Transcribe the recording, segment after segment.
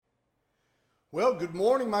Well, good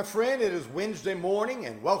morning, my friend. It is Wednesday morning,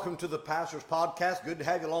 and welcome to the Pastor's Podcast. Good to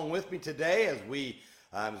have you along with me today as we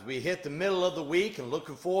hit the middle of the week, and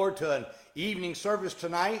looking forward to an evening service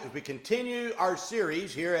tonight as we continue our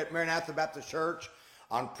series here at Maranatha Baptist Church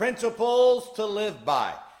on principles to live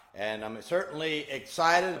by. And I'm certainly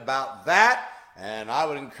excited about that, and I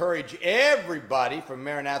would encourage everybody from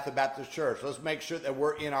Maranatha Baptist Church, let's make sure that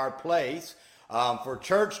we're in our place. For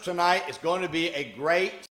church tonight, it's going to be a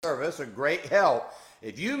great service, a great help.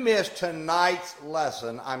 If you miss tonight's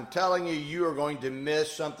lesson, I'm telling you, you are going to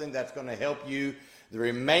miss something that's going to help you the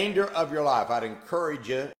remainder of your life. I'd encourage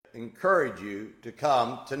you to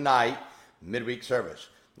come tonight, midweek service.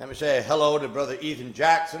 Let me say hello to Brother Ethan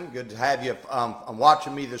Jackson. Good to have you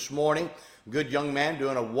watching me this morning. Good young man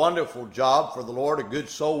doing a wonderful job for the Lord, a good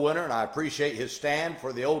soul winner, and I appreciate his stand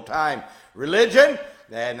for the old-time religion.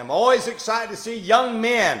 And I'm always excited to see young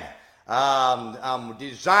men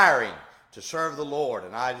desiring to serve the Lord.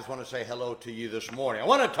 And I just want to say hello to you this morning. I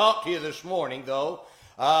want to talk to you this morning, though,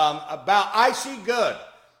 about I see good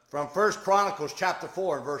from 1 Chronicles chapter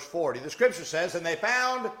 4 and verse 40. The scripture says, "And they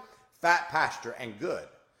found fat pasture and good.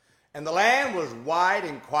 And the land was wide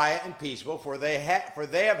and quiet and peaceable, for they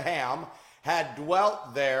of Ham had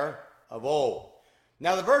dwelt there of old."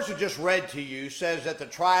 Now, the verse I just read to you says that the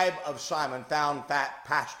tribe of Simon found fat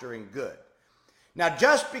pasture and good. Now,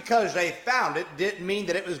 just because they found it didn't mean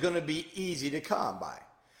that it was going to be easy to come by.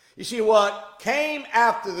 You see, what came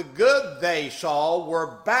after the good they saw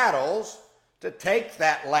were battles to take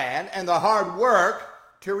that land and the hard work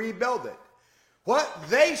to rebuild it. What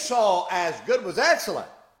they saw as good was excellent,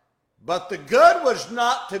 but the good was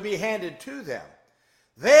not to be handed to them.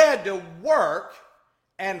 They had to work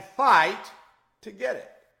and fight to get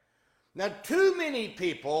it. Now, too many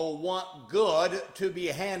people want good to be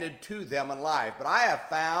handed to them in life, but I have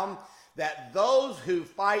found that those who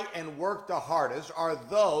fight and work the hardest are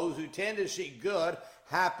those who tend to see good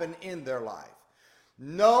happen in their life.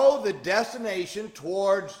 No, the destination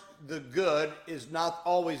towards the good is not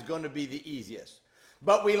always going to be the easiest,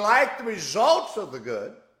 but we like the results of the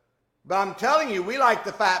good. But I'm telling you, we like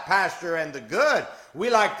the fat pasture and the good. We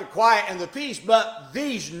like the quiet and the peace, but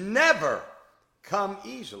these never come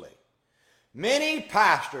easily. Many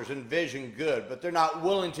pastors envision good, but they're not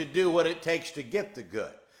willing to do what it takes to get the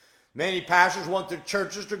good. Many pastors want their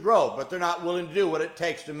churches to grow, but they're not willing to do what it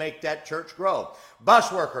takes to make that church grow.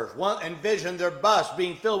 Bus workers envision their bus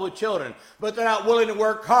being filled with children, but they're not willing to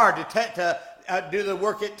work hard to do the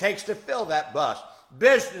work it takes to fill that bus.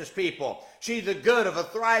 Business people see the good of a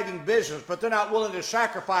thriving business, but they're not willing to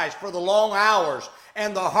sacrifice for the long hours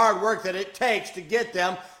and the hard work that it takes to get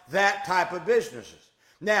them that type of businesses.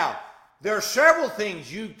 Now, there are several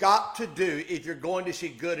things you've got to do if you're going to see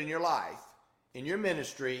good in your life, in your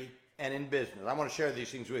ministry, and in business. I want to share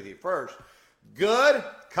these things with you. First, good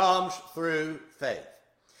comes through faith.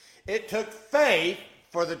 It took faith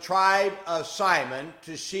for the tribe of Simon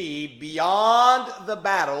to see beyond the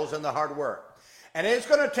battles and the hard work. And it's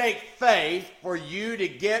going to take faith for you to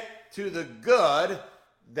get to the good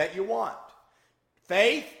that you want.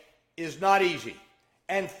 Faith is not easy,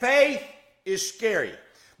 and faith is scary.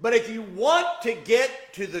 But if you want to get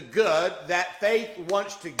to the good that faith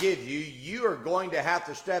wants to give you, you are going to have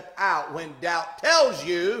to step out when doubt tells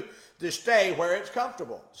you to stay where it's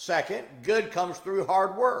comfortable. Second, good comes through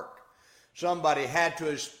hard work. Somebody had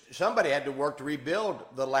to work to rebuild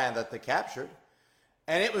the land that they captured,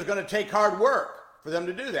 and it was going to take hard work for them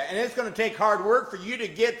to do that. And it's going to take hard work for you to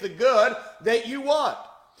get the good that you want.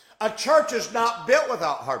 A church is not built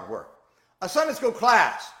without hard work. A Sunday school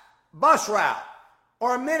class, bus route,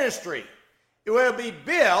 or a ministry, it will be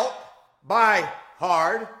built by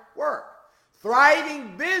hard work.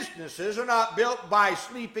 Thriving businesses are not built by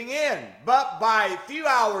sleeping in, but by a few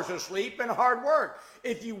hours of sleep and hard work.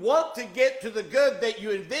 If you want to get to the good that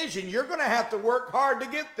you envision, you're going to have to work hard to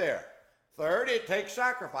get there. Third, it takes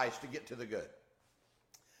sacrifice to get to the good.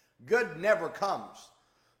 Good never comes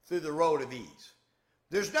through the road of ease.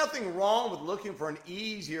 There's nothing wrong with looking for an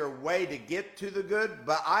easier way to get to the good,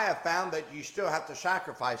 but I have found that you still have to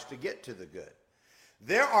sacrifice to get to the good.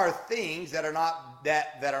 There are things that are not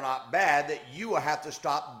bad that you will have to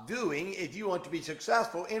stop doing if you want to be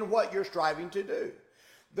successful in what you're striving to do.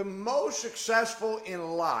 The most successful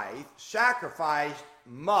in life sacrificed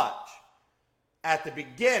much at the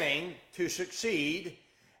beginning to succeed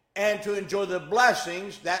and to enjoy the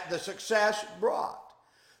blessings that the success brought.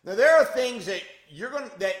 Now, there are things that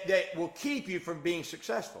that will keep you from being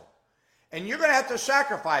successful, and you're going to have to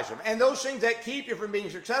sacrifice them. And those things that keep you from being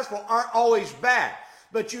successful aren't always bad,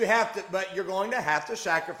 but you're going to have to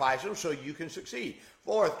sacrifice them so you can succeed.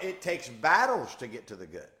 Fourth, it takes battles to get to the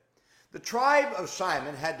good. The tribe of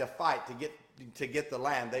Simon had to fight to get the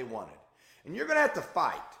land they wanted. And you're going to have to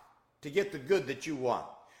fight to get the good that you want.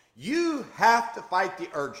 You have to fight the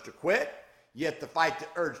urge to quit. You have to fight the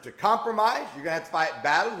urge to compromise. You're going to have to fight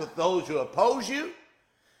battles with those who oppose you.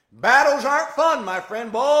 Battles aren't fun, my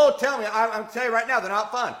friend. Oh, tell me, I'm telling you right now, they're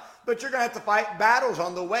not fun. But you're going to have to fight battles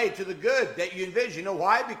on the way to the good that you envision. You know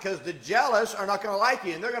why? Because the jealous are not going to like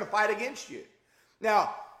you, and they're going to fight against you.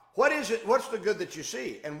 Now, what is it? What's the good that you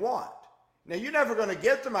see and want? Now, you're never going to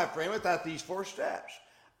get there, my friend, without these 4 steps.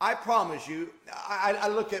 I promise you, I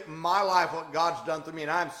look at my life, what God's done through me,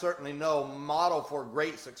 and I'm certainly no model for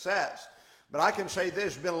great success. But I can say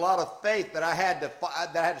there's been a lot of faith that I had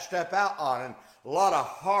to step out on, and a lot of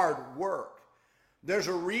hard work. There's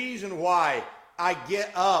a reason why I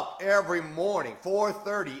get up every morning,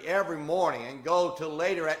 4:30 every morning, and go till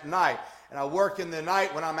later at night. And I work in the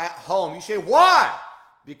night when I'm at home. You say, why?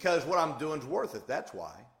 Because what I'm doing is worth it. That's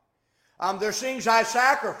why. There's things I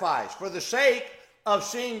sacrifice for the sake of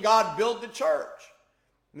seeing God build the church.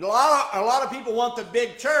 A lot of people want the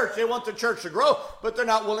big church. They want the church to grow, but they're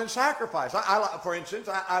not willing to sacrifice. For instance,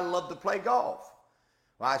 I love to play golf.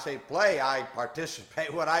 When I say play, I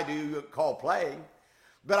participate. What I do call playing.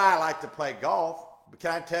 But I like to play golf. But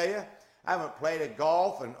can I tell you, I haven't played a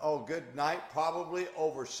golf in, good night, probably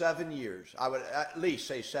over 7 years. I would at least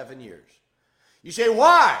say 7 years. You say,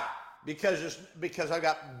 why? Because I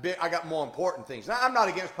got more important things. Now, I'm not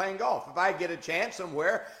against playing golf. If I get a chance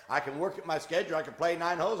somewhere, I can work at my schedule. I can play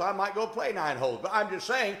 9 holes. I might go play 9 holes. But I'm just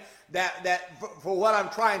saying that for what I'm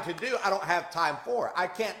trying to do, I don't have time for it. I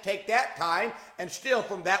can't take that time and steal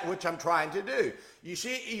from that which I'm trying to do. You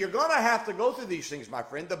see, you're going to have to go through these things, my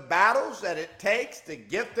friend. The battles that it takes to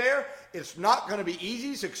get there, it's not going to be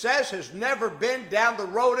easy. Success has never been down the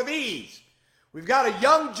road of ease. We've got a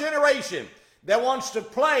young generation that wants to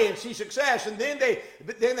play and see success, and then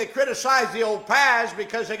they criticize the old paths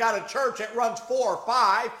because they got a church that runs 4 or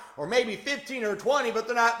 5 or maybe 15 or 20, but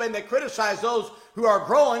they're not. And they criticize those who are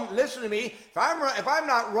growing. Listen to me. If I'm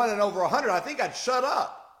not running over 100, I think I'd shut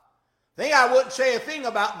up. I think I wouldn't say a thing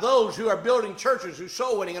about those who are building churches, who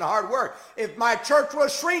soul winning and hard work. If my church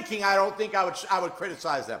was shrinking, I don't think I would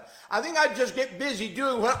criticize them. I think I'd just get busy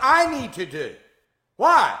doing what I need to do.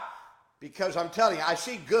 Why? Because I'm telling you, I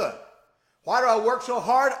see good. Why do I work so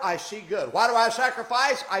hard? I see good. Why do I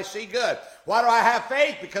sacrifice? I see good. Why do I have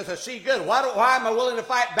faith? Because I see good. Why am I willing to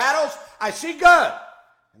fight battles? I see good.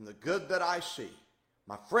 And the good that I see,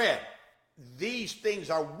 my friend, these things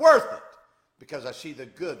are worth it because I see the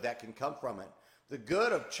good that can come from it. The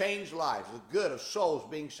good of changed lives, the good of souls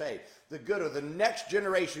being saved, the good of the next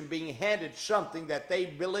generation being handed something that they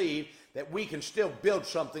believe that we can still build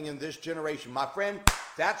something in this generation. My friend,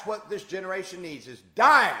 that's what this generation needs, is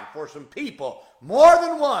dying for some people, more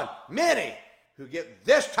than one, many, who get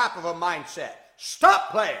this type of a mindset.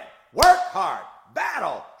 Stop playing, work hard,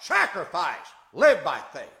 battle, sacrifice, live by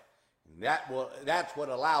faith. And that's what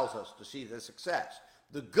allows us to see the success,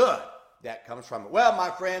 the good that comes from it. Well,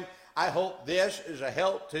 my friend, I hope this is a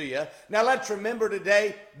help to you. Now let's remember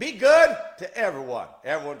today, be good to everyone.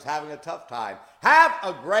 Everyone's having a tough time. Have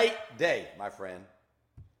a great day, my friend.